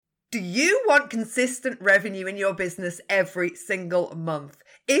Do you want consistent revenue in your business every single month?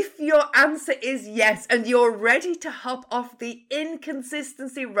 If your answer is yes, and you're ready to hop off the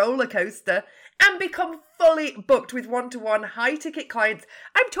inconsistency roller coaster and become fully booked with one-to-one high-ticket clients,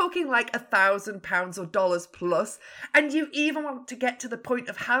 I'm talking like £1,000 or dollars plus, and you even want to get to the point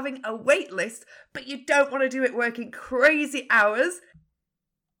of having a wait list, but you don't want to do it working crazy hours.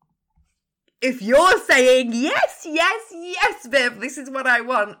 If you're saying, yes, Viv, this is what I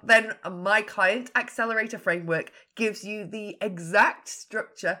want, then my Client Accelerator Framework gives you the exact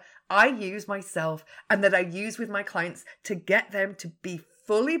structure I use myself and that I use with my clients to get them to be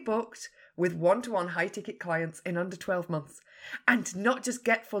fully booked with one-to-one high-ticket clients in under 12 months. And not just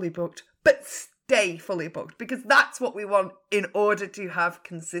get fully booked, but stay fully booked, because that's what we want in order to have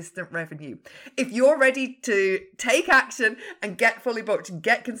consistent revenue. If you're ready to take action and get fully booked and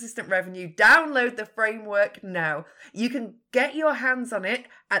get consistent revenue, download the framework now. You can get your hands on it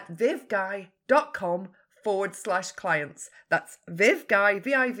at vivguy.com/clients. That's vivguy,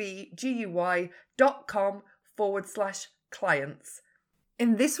 vivguy.com/clients.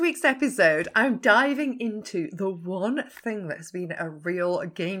 In this week's episode, I'm diving into the one thing that has been a real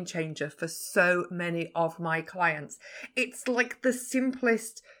game changer for so many of my clients. It's like the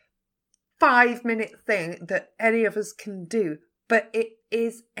simplest 5-minute thing that any of us can do, but it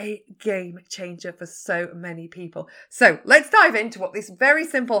is a game changer for so many people. So let's dive into what this very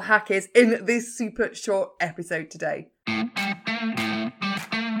simple hack is in this super short episode today.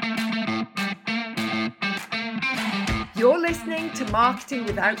 You're listening to Marketing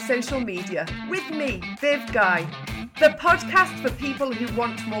Without Social Media with me, Viv Guy, the podcast for people who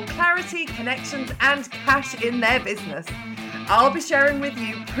want more clarity, connections, and cash in their business. I'll be sharing with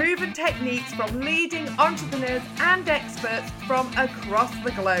you proven techniques from leading entrepreneurs and experts from across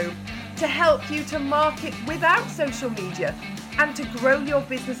the globe to help you to market without social media and to grow your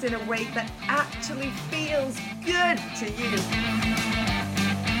business in a way that actually feels good to you.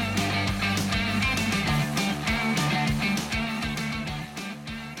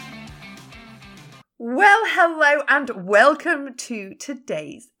 Well, hello and welcome to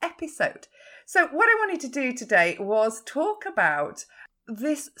today's episode. So what I wanted to do today was talk about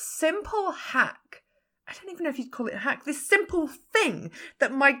this simple hack. I don't even know if you'd call it a hack. This simple thing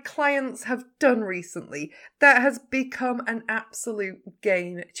that my clients have done recently that has become an absolute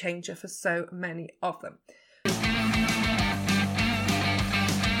game changer for so many of them.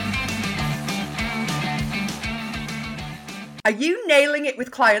 Are you nailing it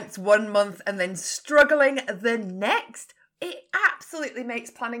with clients one month and then struggling the next? It absolutely makes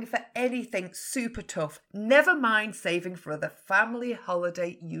planning for anything super tough. Never mind saving for the family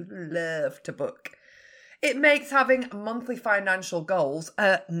holiday you love to book. It makes having monthly financial goals,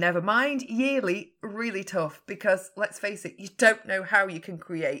 never mind yearly, really tough because, let's face it, you don't know how you can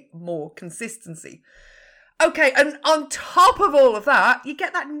create more consistency. Okay, and on top of all of that, you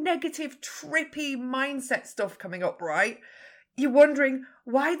get that negative, trippy mindset stuff coming up, right? You're wondering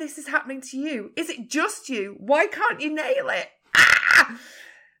why this is happening to you. Is it just you? Why can't you nail it?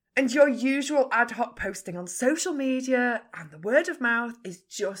 And your usual ad hoc posting on social media and the word of mouth is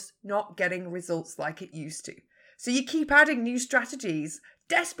just not getting results like it used to. So you keep adding new strategies,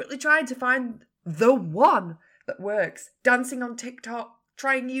 desperately trying to find the one that works. Dancing on TikTok,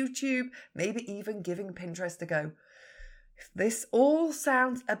 trying YouTube, maybe even giving Pinterest a go. If this all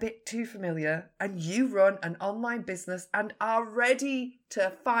sounds a bit too familiar and you run an online business and are ready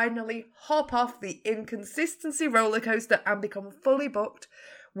to finally hop off the inconsistency roller coaster and become fully booked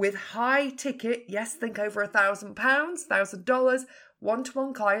with high ticket, yes, think over £1,000, $1,000,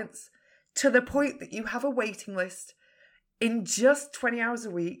 one-to-one clients to the point that you have a waiting list in just 20 hours a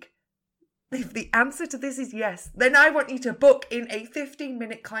week, if the answer to this is yes, then I want you to book in a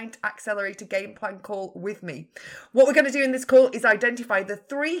 15-minute Client Accelerator game plan call with me. What we're going to do in this call is identify the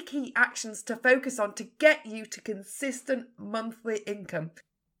 3 key actions to focus on to get you to consistent monthly income.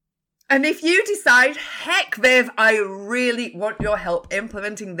 And if you decide, heck Viv, I really want your help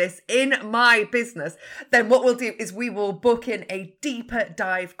implementing this in my business, then what we'll do is we will book in a deeper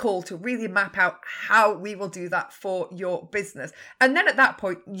dive call to really map out how we will do that for your business. And then at that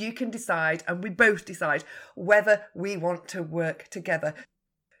point, you can decide, and we both decide, whether we want to work together.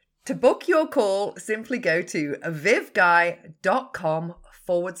 To book your call, simply go to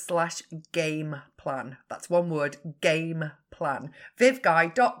vivguy.com/game plan. That's one word, game plan.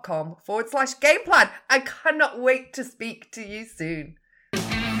 vivguy.com/game plan. I cannot wait to speak to you soon.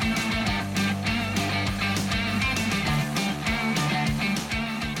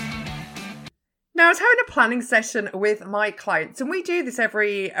 Now, I was having a planning session with my clients, and we do this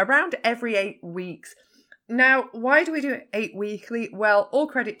around every 8 weeks. Now, why do we do it 8 weekly? Well, all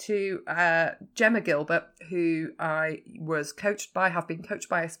credit to Gemma Gilbert, who I was coached by, have been coached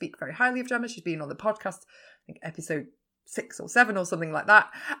by. I speak very highly of Gemma. She's been on the podcast, I think episode 6 or 7 or something like that.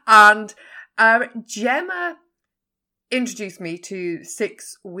 And Gemma introduced me to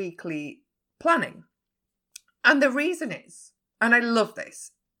 6 weekly planning. And the reason is, and I love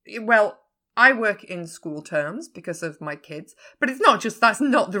this, well, I work in school terms because of my kids, but it's not just, that's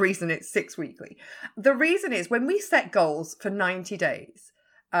not the reason it's 6 weekly. The reason is when we set goals for 90 days,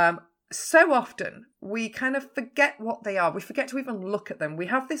 so often we kind of forget what they are. We forget to even look at them. We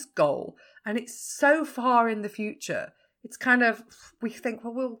have this goal and it's so far in the future. It's kind of, we think,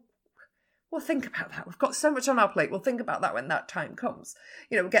 well, we'll think about that. We've got so much on our plate. We'll think about that when that time comes.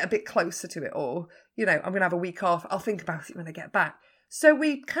 We'll get a bit closer to it, or, I'm going to have a week off. I'll think about it when I get back. So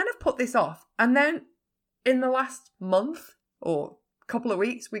we kind of put this off. And then in the last month or couple of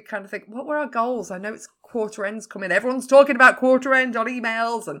weeks, we kind of think, what were our goals? I know it's quarter end's coming. Everyone's talking about quarter end on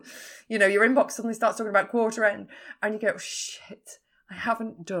emails, and, your inbox suddenly starts talking about quarter end. And you go, shit, I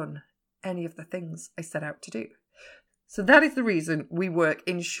haven't done any of the things I set out to do. So that is the reason we work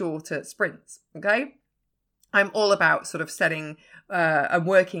in shorter sprints, okay? I'm all about sort of setting and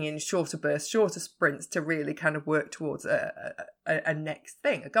working in shorter bursts, shorter sprints to really kind of work towards a next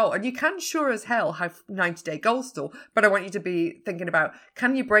thing, a goal. And you can sure as hell have 90-day goals still, but I want you to be thinking about,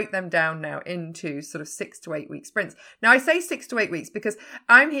 can you break them down now into sort of 6 to 8 week sprints? Now I say 6 to 8 weeks because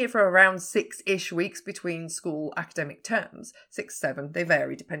I'm here for around 6-ish weeks between school academic terms, 6, 7, they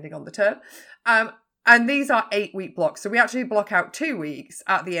vary depending on the term. And these are 8-week blocks. So we actually block out 2 weeks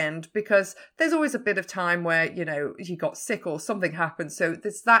at the end because there's always a bit of time where, you got sick or something happened. So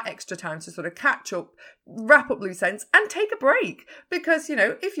there's that extra time to sort of catch up, wrap up loose ends and take a break. Because,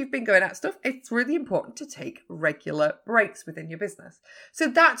 if you've been going at stuff, it's really important to take regular breaks within your business. So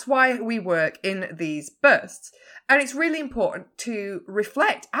that's why we work in these bursts. And it's really important to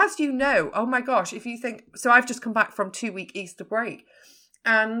reflect. As you know, oh my gosh, if you think, so I've just come back from 2-week Easter break.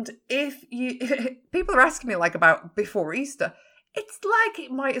 And if people are asking me about before Easter, it's like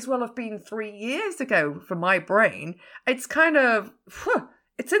it might as well have been 3 years ago for my brain. It's kind of,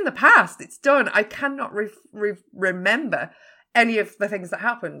 it's in the past. It's done. I cannot remember any of the things that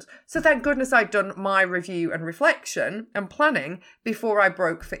happened. So thank goodness I'd done my review and reflection and planning before I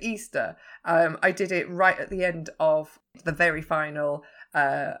broke for Easter. I did it right at the end of the very final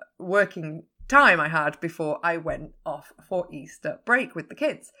working time I had before I went off for Easter break with the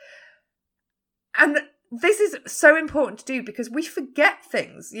kids. And this is so important to do because we forget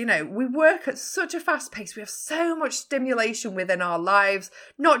things. We work at such a fast pace. We have so much stimulation within our lives,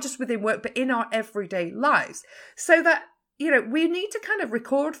 not just within work, but in our everyday lives. So that, we need to kind of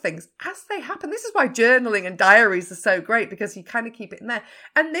record things as they happen. This is why journaling and diaries are so great because you kind of keep it in there.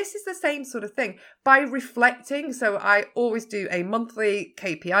 And this is the same sort of thing by reflecting. So I always do a monthly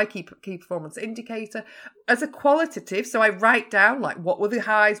KPI, key performance indicator, as a qualitative. So I write down what were the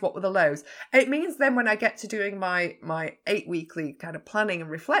highs, what were the lows. And it means then when I get to doing my 8 weekly kind of planning and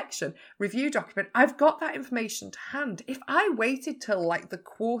reflection review document, I've got that information to hand. If I waited till the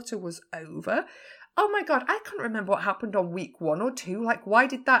quarter was over, oh my God, I can't remember what happened on week 1 or 2.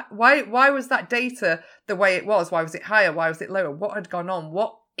 Why was that data the way it was? Why was it higher? Why was it lower? What had gone on?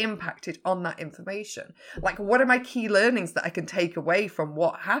 What impacted on that information? What are my key learnings that I can take away from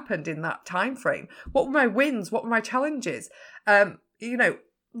what happened in that time frame? What were my wins? What were my challenges?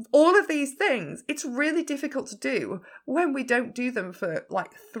 All of these things, it's really difficult to do when we don't do them for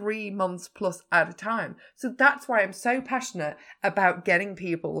 3 months plus at a time. So that's why I'm so passionate about getting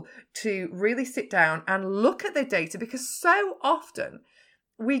people to really sit down and look at their data, because so often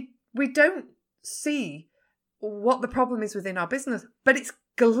we don't see what the problem is within our business, but it's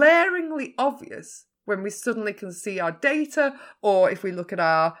glaringly obvious when we suddenly can see our data, or if we look at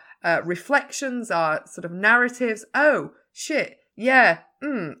our reflections, our sort of narratives. Oh, shit. Yeah,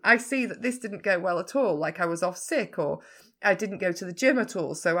 I see that this didn't go well at all. I was off sick, or I didn't go to the gym at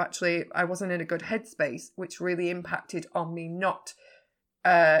all. So actually I wasn't in a good headspace, which really impacted on me not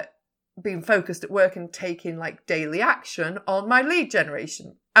being focused at work and taking daily action on my lead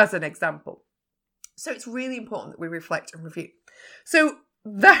generation, as an example. So it's really important that we reflect and review. So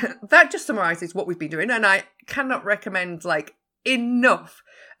that just summarizes what we've been doing. And I cannot recommend enough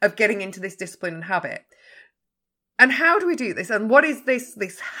of getting into this discipline and habit. And how do we do this? And what is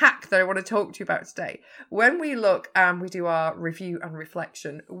this hack that I want to talk to you about today? When we look and we do our review and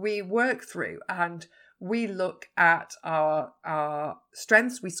reflection, we work through and we look at our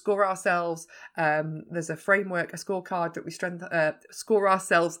strengths. We score ourselves. There's a framework, a scorecard that we score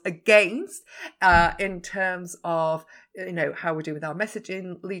ourselves against in terms of, how we're doing with our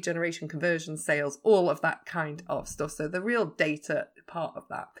messaging, lead generation, conversion, sales, all of that kind of stuff. So the real data part of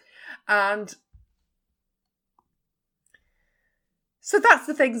that. And so that's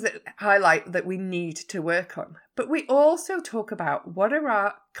the things that highlight that we need to work on. But we also talk about what are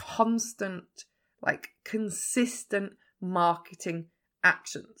our constant, consistent marketing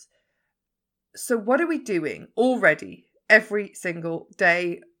actions. So what are we doing already every single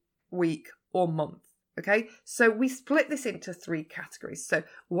day, week, or month? Okay, so we split this into 3 categories. So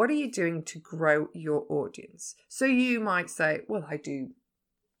what are you doing to grow your audience? So you might say, well, I do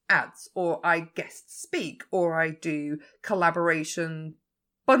ads, or I guest speak, or I do collaboration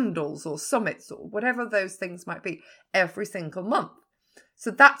bundles or summits, or whatever those things might be every single month.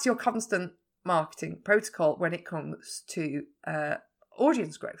 So that's your constant marketing protocol when it comes to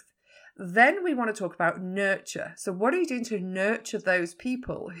audience growth. Then we want to talk about nurture. So what are you doing to nurture those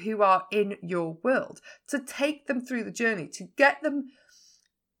people who are in your world, to take them through the journey, to get them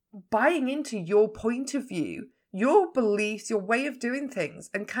buying into your point of view, your beliefs, your way of doing things,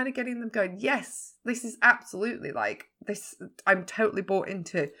 and kind of getting them going, yes, this is absolutely this. I'm totally bought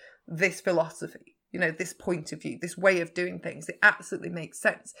into this philosophy, this point of view, this way of doing things. It absolutely makes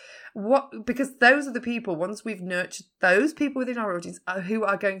sense. Because those are the people, once we've nurtured those people within our audience, who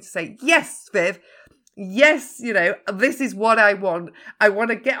are going to say, yes, Viv, yes, this is what I want. I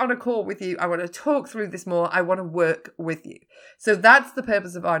want to get on a call with you. I want to talk through this more. I want to work with you. So that's the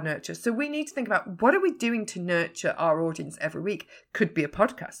purpose of our nurture. So we need to think about, what are we doing to nurture our audience every week? Could be a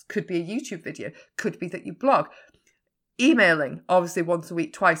podcast, could be a YouTube video, could be that you blog. Emailing, obviously once a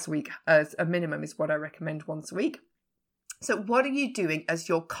week, twice a week as a minimum is what I recommend, once a week. So what are you doing as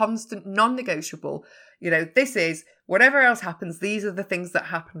your constant non-negotiable? This is whatever else happens, these are the things that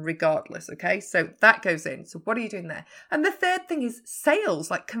happen regardless. Okay, so that goes in. So what are you doing there? And the third thing is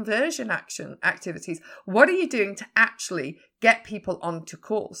sales, conversion activities. What are you doing to actually get people onto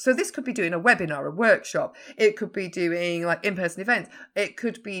calls? So this could be doing a webinar, a workshop. It could be doing in-person events. It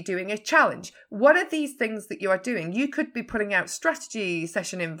could be doing a challenge. What are these things that you are doing? You could be putting out strategy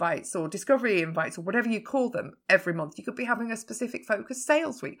session invites or discovery invites or whatever you call them every month. You could be having a specific focus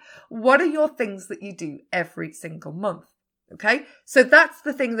sales week. What are your things that you do every single month? Okay, so that's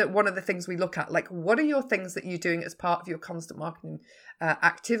one of the things we look at. What are your things that you're doing as part of your constant marketing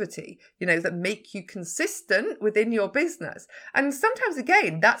activity, that make you consistent within your business? And sometimes,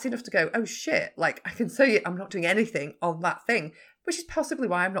 again, that's enough to go, oh shit, I can say I'm not doing anything on that thing, which is possibly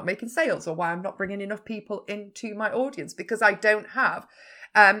why I'm not making sales, or why I'm not bringing enough people into my audience, because I don't have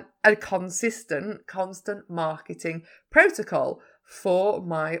a constant marketing protocol for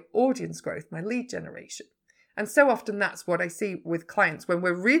my audience growth, my lead generation. And so often that's what I see with clients when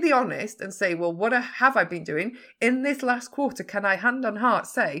we're really honest and say, well, what have I been doing in this last quarter? Can I hand on heart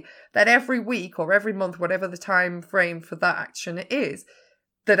say that every week or every month, whatever the time frame for that action is,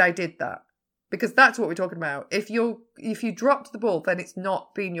 that I did that? Because that's what we're talking about. If you dropped the ball, then it's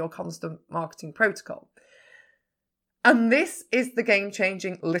not been your constant marketing protocol. And this is the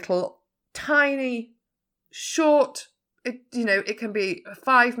game-changing little tiny short, it can be a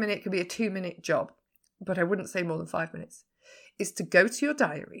 5-minute, it can be a 2-minute job, but I wouldn't say more than 5 minutes, is to go to your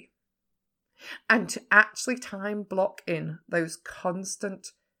diary and to actually time block in those constant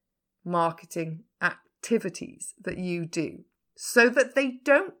marketing activities that you do, so that they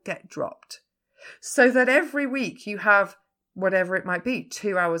don't get dropped. So that every week you have, whatever it might be,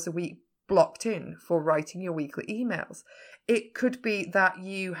 2 hours a week blocked in for writing your weekly emails. It could be that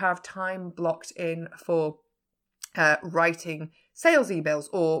you have time blocked in for writing sales emails,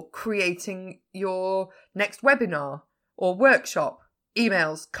 or creating your next webinar or workshop,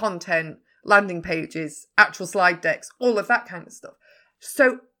 emails, content, landing pages, actual slide decks, all of that kind of stuff.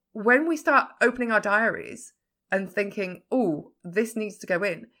 So when we start opening our diaries and thinking, oh, this needs to go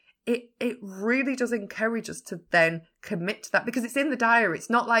in, it really does encourage us to then commit to that, because it's in the diary. It's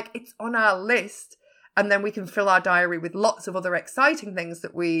not like it's on our list and then we can fill our diary with lots of other exciting things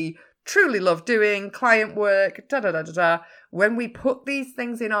that we truly love doing, client work, When we put these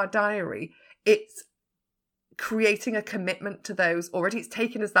things in our diary, it's creating a commitment to those already. It's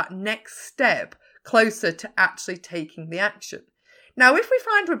taking us that next step closer to actually taking the action. Now, if we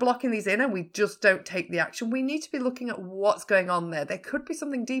find we're blocking these in and we just don't take the action, we need to be looking at what's going on there. There could be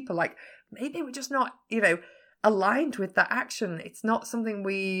something deeper, like maybe we're just not, aligned with that action. It's not something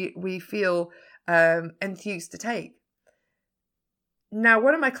we feel enthused to take. Now,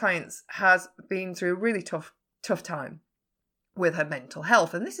 one of my clients has been through a really tough time with her mental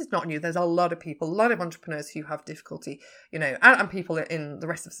health. And this is not new. There's a lot of people, a lot of entrepreneurs who have difficulty, and people in the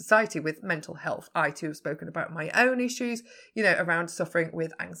rest of society with mental health. I too have spoken about my own issues, around suffering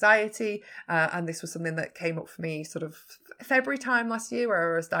with anxiety. And this was something that came up for me sort of February time last year,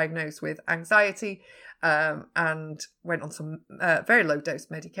 where I was diagnosed with anxiety. And went on some very low dose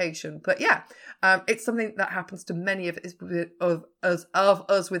medication. But it's something that happens to many of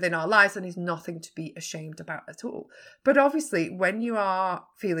us within our lives, and is nothing to be ashamed about at all. But obviously, when you are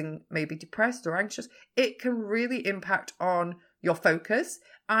feeling maybe depressed or anxious, it can really impact on your focus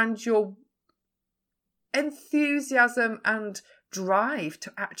and your enthusiasm and drive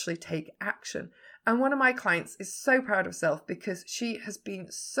to actually take action. And one of my clients is so proud of herself because she has been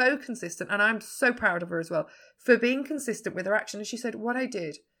so consistent, and I'm so proud of her as well for being consistent with her action. And she said, what I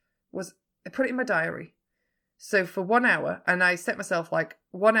did was I put it in my diary. So for 1 hour, and I set myself like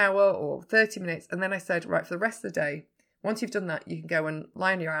 1 hour or 30 minutes. And then I said, right, for the rest of the day, once you've done that, you can go and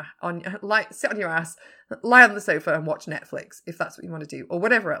sit on your ass, lie on the sofa and watch Netflix, if that's what you want to do, or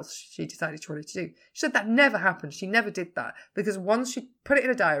whatever else she decided she wanted to do. She said that never happened. She never did that, because once she put it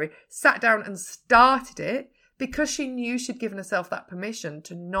in a diary, sat down and started it, because she knew she'd given herself that permission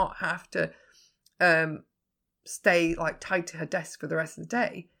to not have to stay like tied to her desk for the rest of the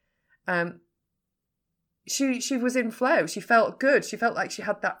day. She was in flow. She felt good. She felt like she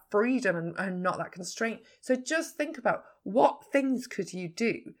had that freedom and not that constraint. So just think about, what things could you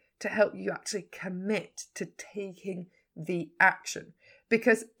do to help you actually commit to taking the action?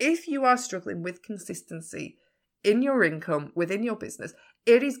 Because if you are struggling with consistency in your income, within your business,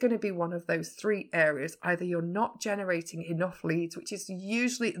 it is going to be one of those 3 areas. Either you're not generating enough leads, which is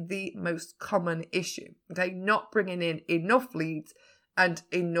usually the most common issue. Okay, not bringing in enough leads and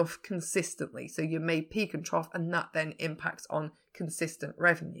enough consistently. So you may peak and trough, and that then impacts on consistent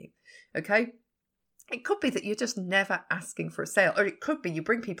revenue. Okay. It could be that you're just never asking for a sale, or it could be you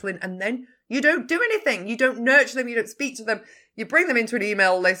bring people in and then you don't do anything. You don't nurture them. You don't speak to them. You bring them into an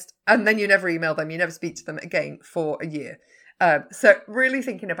email list and then you never email them. You never speak to them again for a year. So really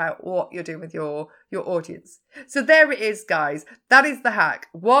thinking about what you're doing with your audience. So there it is, guys. That is the hack.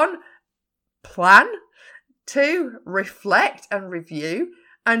 1, plan. 2, reflect and review.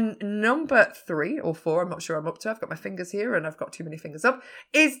 And number 3 or 4, I'm not sure I'm up to, I've got my fingers here and I've got too many fingers up,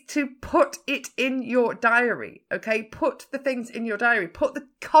 is to put it in your diary. Okay, put the things in your diary. Put the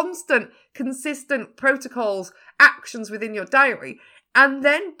constant, consistent protocols, actions within your diary, and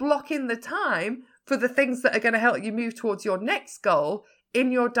then block in the time for the things that are going to help you move towards your next goal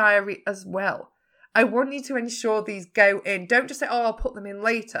in your diary as well. I want you to ensure these go in. Don't just say, oh, I'll put them in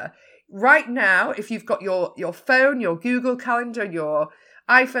later. Right now, if you've got your phone, your Google Calendar, your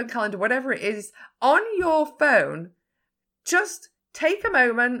iPhone calendar, whatever it is, on your phone, just take a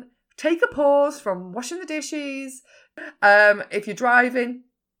moment, take a pause from washing the dishes. If you're driving,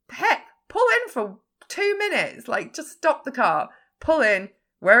 heck, pull in for 2 minutes, like just stop the car, pull in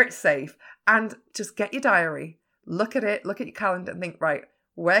where it's safe, and just get your diary, look at it, look at your calendar and think, right,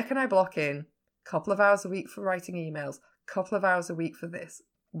 where can I block in a couple of hours a week for writing emails, a couple of hours a week for this,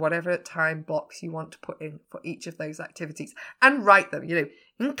 whatever time blocks you want to put in for each of those activities, and write them,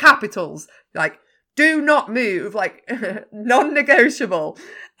 in capitals, like do not move, like non-negotiable,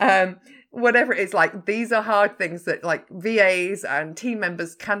 whatever it is. Like, these are hard things that like VAs and team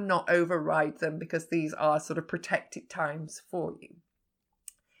members cannot override them, because these are sort of protected times for you.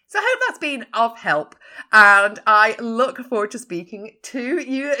 So I hope that's been of help, and I look forward to speaking to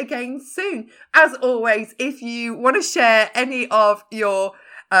you again soon. As always, if you want to share any of your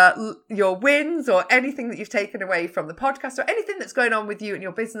wins or anything that you've taken away from the podcast, or anything that's going on with you and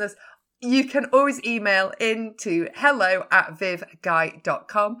your business, you can always email into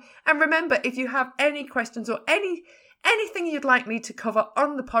hello@vivguy.com. And remember, if you have any questions or anything you'd like me to cover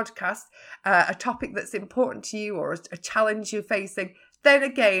on the podcast, a topic that's important to you or a challenge you're facing, then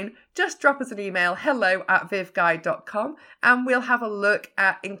again, just drop us an email, hello@vivguy.com, and we'll have a look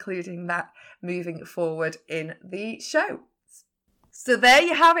at including that moving forward in the show. So there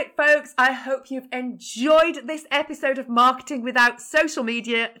you have it, folks. I hope you've enjoyed this episode of Marketing Without Social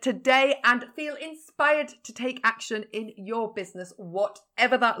Media today and feel inspired to take action in your business,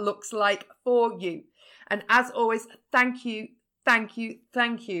 whatever that looks like for you. And as always, thank you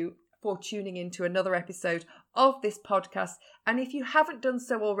for tuning in to another episode of this podcast. And if you haven't done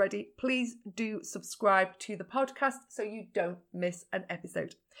so already, please do subscribe to the podcast so you don't miss an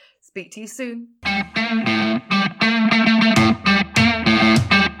episode. Speak to you soon.